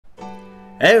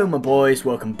Hey my boys,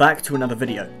 welcome back to another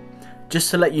video. Just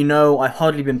to let you know, I've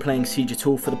hardly been playing Siege at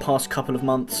all for the past couple of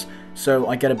months, so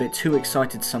I get a bit too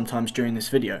excited sometimes during this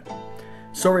video.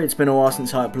 Sorry it's been a while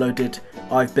since I uploaded,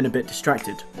 I've been a bit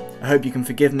distracted. I hope you can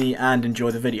forgive me and enjoy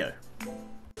the video.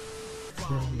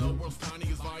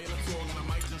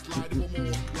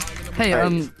 Hey,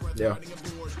 Yeah.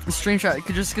 stream chat,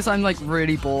 just because I'm like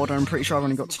really bored and I'm pretty sure I've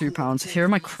only got £2, here are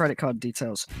my credit card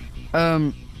details.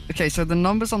 Okay, so the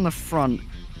numbers on the front,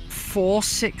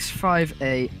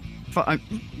 4658,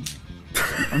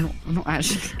 I'm not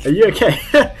actually... Are you okay?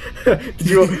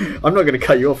 I'm not going to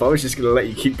cut you off, I was just going to let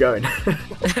you keep going.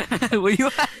 Were you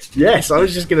actually? Yes, I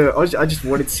just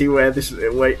wanted to see where it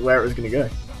was going to go.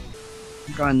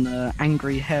 I'm going the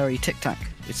angry, hairy Tic Tac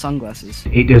with sunglasses.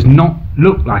 It does not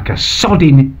look like a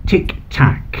sodding Tic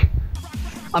Tac.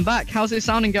 I'm back, how's it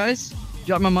sounding, guys? Do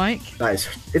you like my mic?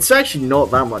 It's actually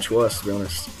not that much worse, to be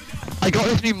honest. I got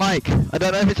this new mic. I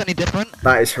don't know if it's any different.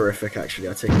 That is horrific, actually.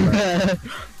 I take it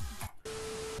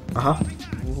back.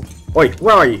 Oi,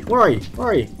 where are you? Where are you? Where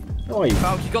are you? Where are you?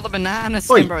 Oh, you got the banana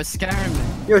skin, bro. It's scaring me.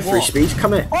 You're a 3-speed.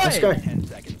 Come here. Oi! Let's go.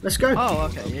 Let's go. Oh,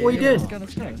 okay. Yeah, what are you doing?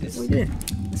 Let's go. What are you doing?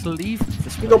 Let's leave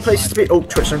this place. You got places to be. Oh,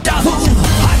 Twitch zone.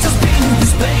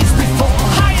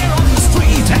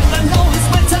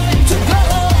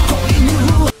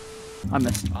 I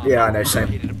missed. Yeah, I know, same.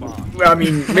 I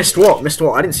mean, missed what? Missed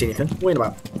what? I didn't see anything. What are you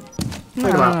about?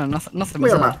 No, nothing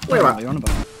Wait was a there. minute, wait a minute. You're on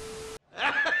about.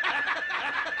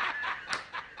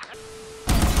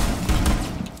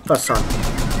 First time.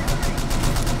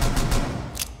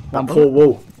 That poor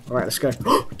wall. Alright, let's go.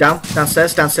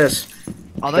 Downstairs.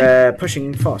 Are they? They're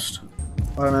pushing fast.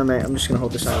 I don't know, mate. I'm just going to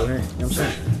hold this angle here. You know what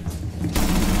I'm saying?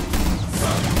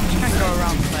 You can't go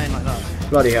around playing like that.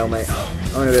 Bloody hell, mate.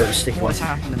 I'm going to do a sticky one. What's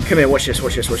happening? Come here, watch this. It's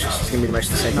going to be the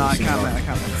most insane No, I thing can't, you've mate. seen.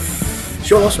 I can't, mate. It's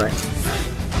your loss, mate.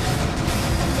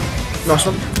 Nice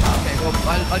one. Okay, well,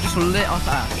 I just lit up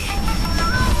Ash.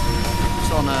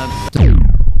 It's on a...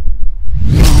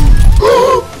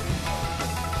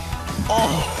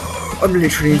 Oh! I'm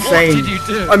literally insane. What did you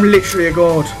do? I'm literally a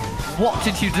god. What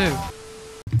did you do?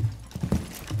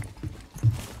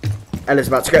 Ella's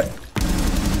about to go.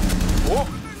 What?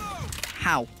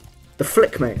 How? The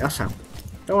flick, mate. That's how.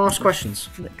 Don't ask questions.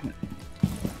 Flick me.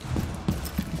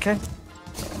 Okay.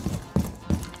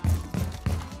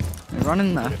 You're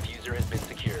running there. Diffuser has been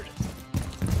secured.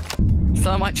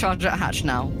 Thermite charge at hatch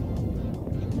now.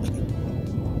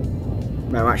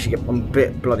 No, I'm a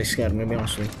bit bloody scared. I'm gonna be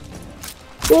honest with you.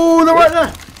 Oh, they're right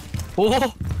there.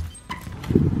 Oh!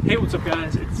 Hey, what's up,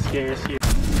 guys? It's Scares here.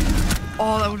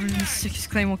 Oh, that would have been the sickest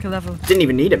claymore kill ever. Didn't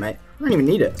even need it, mate. I don't even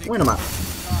need it. Where am I?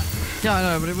 Yeah, I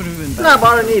know, but it would have been better. No, but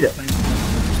I don't need it.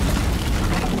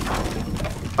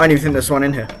 I don't even think there's one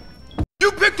in here.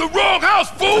 You picked the wrong house,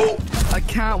 fool! I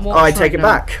can't watch. Oh, I'd take right it now.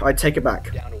 back. I'd take it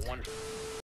back.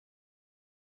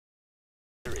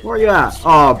 Where are you at?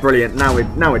 Oh, brilliant. Now we're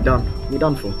done. We're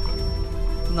done for.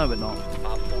 No, we're not.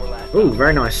 Ooh,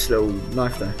 very nice little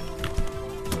knife there.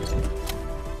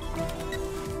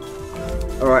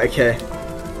 Alright, okay.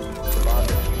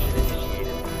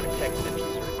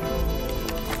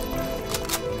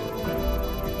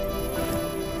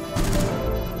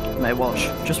 Mate, watch.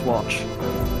 Just watch.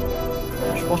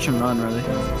 Just watch and run, really.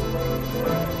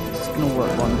 It's gonna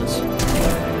work wonders.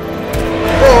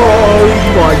 Oh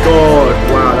my god!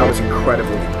 Wow, that was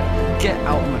incredible. Get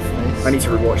out of my face. I need to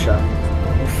rewatch that.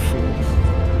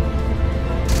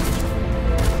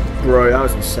 Bro, that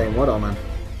was insane. Well done, man.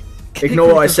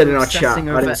 Ignore what I said in our chat.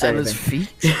 I didn't say anything.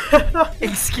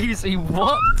 Excuse me,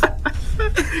 what?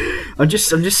 I'm just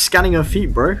scanning her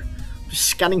feet, bro. Just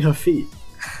scanning her feet.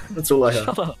 That's all I heard.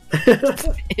 Shut up.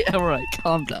 Yeah, alright,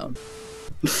 calm down.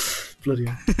 Bloody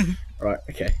hell. Right,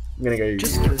 okay. I'm gonna go.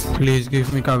 Please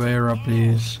give me Caveira,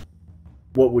 please.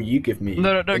 What will you give me?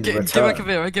 No, in give return? a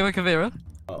Caveira, give a Caveira.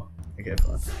 Oh, okay,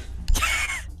 fine.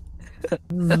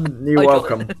 You're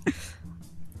welcome.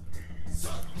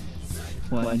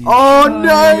 Oh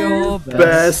no!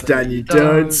 Best and you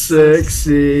don't succeed.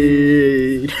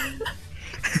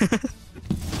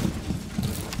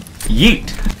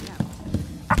 Yeet!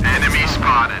 Enemy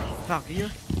spotted. Fuck, are you?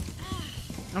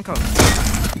 I'm coming.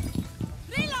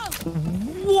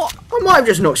 What? I might have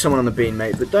just knocked someone on the bean,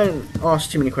 mate, but don't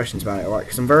ask too many questions about it, alright?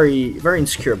 Because I'm very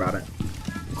insecure about it.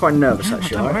 I'm quite nervous,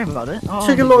 actually, Don't worry alright? about it. It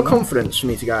took a lot of confidence for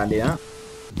me to go out and do that.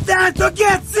 Dad, to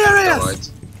get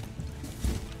serious!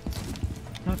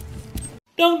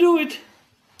 Don't do it!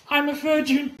 I'm a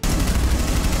virgin!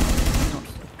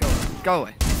 Go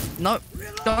away. No,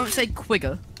 don't say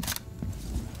Quigger.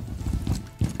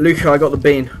 Luca, I got the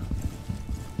bean.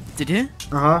 Did you?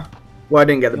 Well, I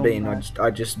didn't get the You're bean. mad.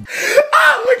 I just.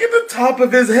 Ah! Look at the top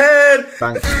of his head!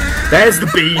 Bang. There's the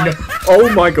bean! Oh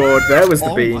my god, there was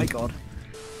the bean. Oh my god.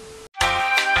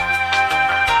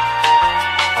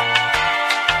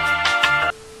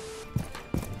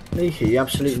 Leaky, you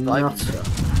absolute nutter.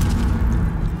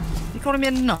 You calling me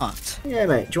a nut? Yeah,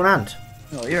 mate, do you want a hand?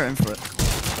 Oh, you're in for it.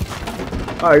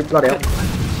 Oh, bloody hell.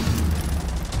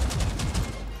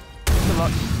 Good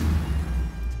luck.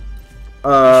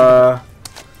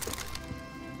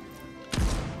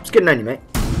 It's good knowing you, mate.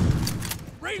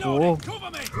 Oh.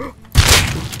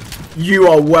 You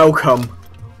are welcome.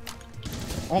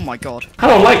 Oh my god. I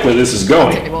don't like where this is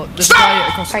going. Okay, well, there's a guy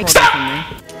across the corridor from me.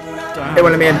 Hey,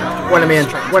 one of me in. One of me in.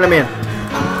 One of me in.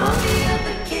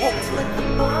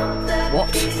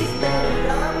 What?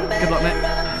 Good luck, mate.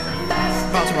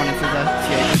 About to run in through there.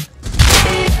 Yeah.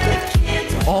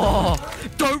 Oh!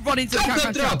 Don't run into the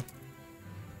cat.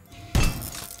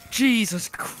 Jesus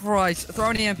Christ. Throw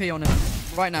an EMP on him.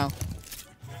 Right now.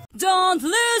 Don't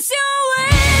lose your way.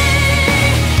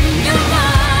 Your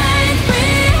mind we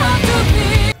have to be.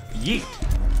 Yeet.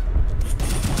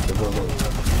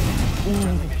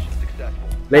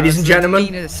 Ladies and gentlemen,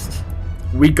 Meanest.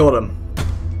 we got him.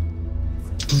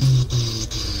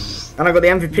 And I got the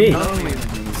MVP. No.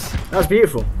 That was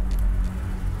beautiful.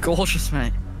 Gorgeous,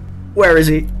 mate. Where is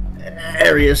he?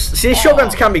 There he is. See,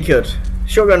 shotguns can be good.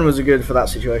 Shotgun was good for that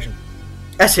situation.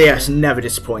 SAS never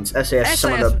disappoints. SAS is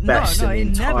some of the best in the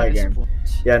entire game.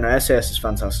 Yeah, no, SAS is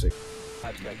fantastic.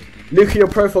 Luca, your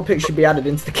profile pic should be added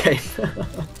into the game.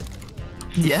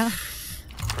 Yeah.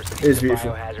 It is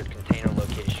beautiful.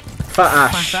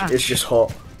 Fat Ash is just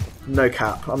hot. No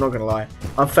cap, I'm not gonna lie.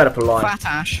 I'm fed up of lying. Fat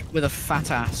Ash with a fat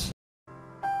ass.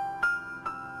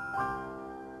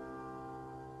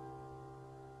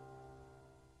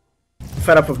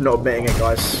 Fed up of not admitting it,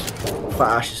 guys.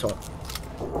 Fat Ash is hot.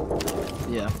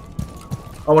 Yeah.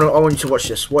 I want you to watch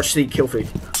this. Watch the kill feed.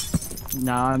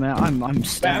 Nah, man, I'm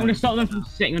staring. I'm gonna stop them from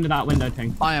sitting under that window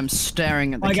thing. I am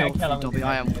staring at the Okay, kill feed, Dobby.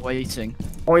 I am waiting.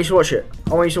 I want you to watch it.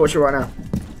 I want you to watch it right now.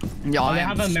 Yeah, I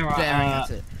am have a mirror, staring at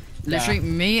it. Literally,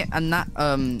 me and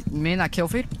that kill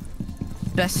feed,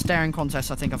 best staring contest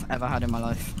I think I've ever had in my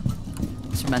life.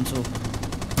 It's mental.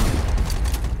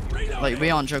 Like,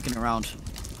 we aren't joking around.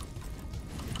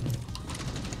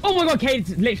 Oh my god,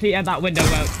 Cade's literally at that window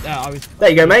where I was.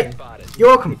 There you go, mate. You're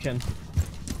welcome.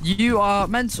 You are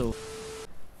mental.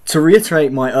 To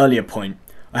reiterate my earlier point,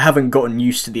 I haven't gotten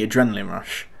used to the adrenaline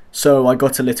rush, so I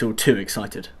got a little too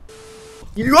excited.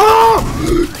 You are!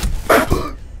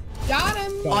 Got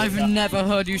him. I've never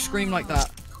heard you scream like that.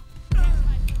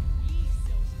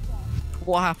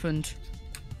 What happened?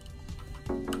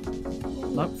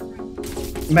 Nope.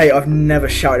 Mate, I've never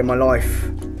shouted in my life.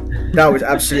 That was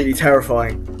absolutely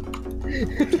terrifying.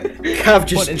 Cav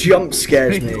just jump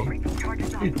scares me.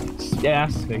 Yeah,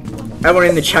 that's sweet. Everyone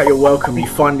in the chat, you're welcome. You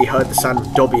finally heard the sound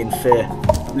of Dobby in fear.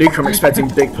 Luke, I'm expecting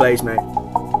big plays, mate.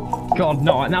 God,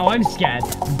 no, now I'm scared.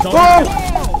 Whoa!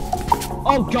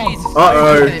 Oh god. Jesus.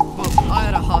 Uh-oh. Okay, well, I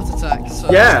had a heart attack,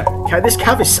 so... Yeah, this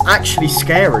Cav is actually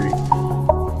scary.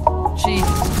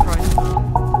 Jesus Christ.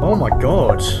 Oh my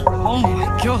god. Oh my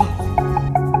god.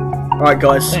 Alright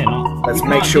guys, They're not. let's You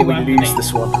make can't sure do we that, lose mate.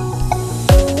 this one.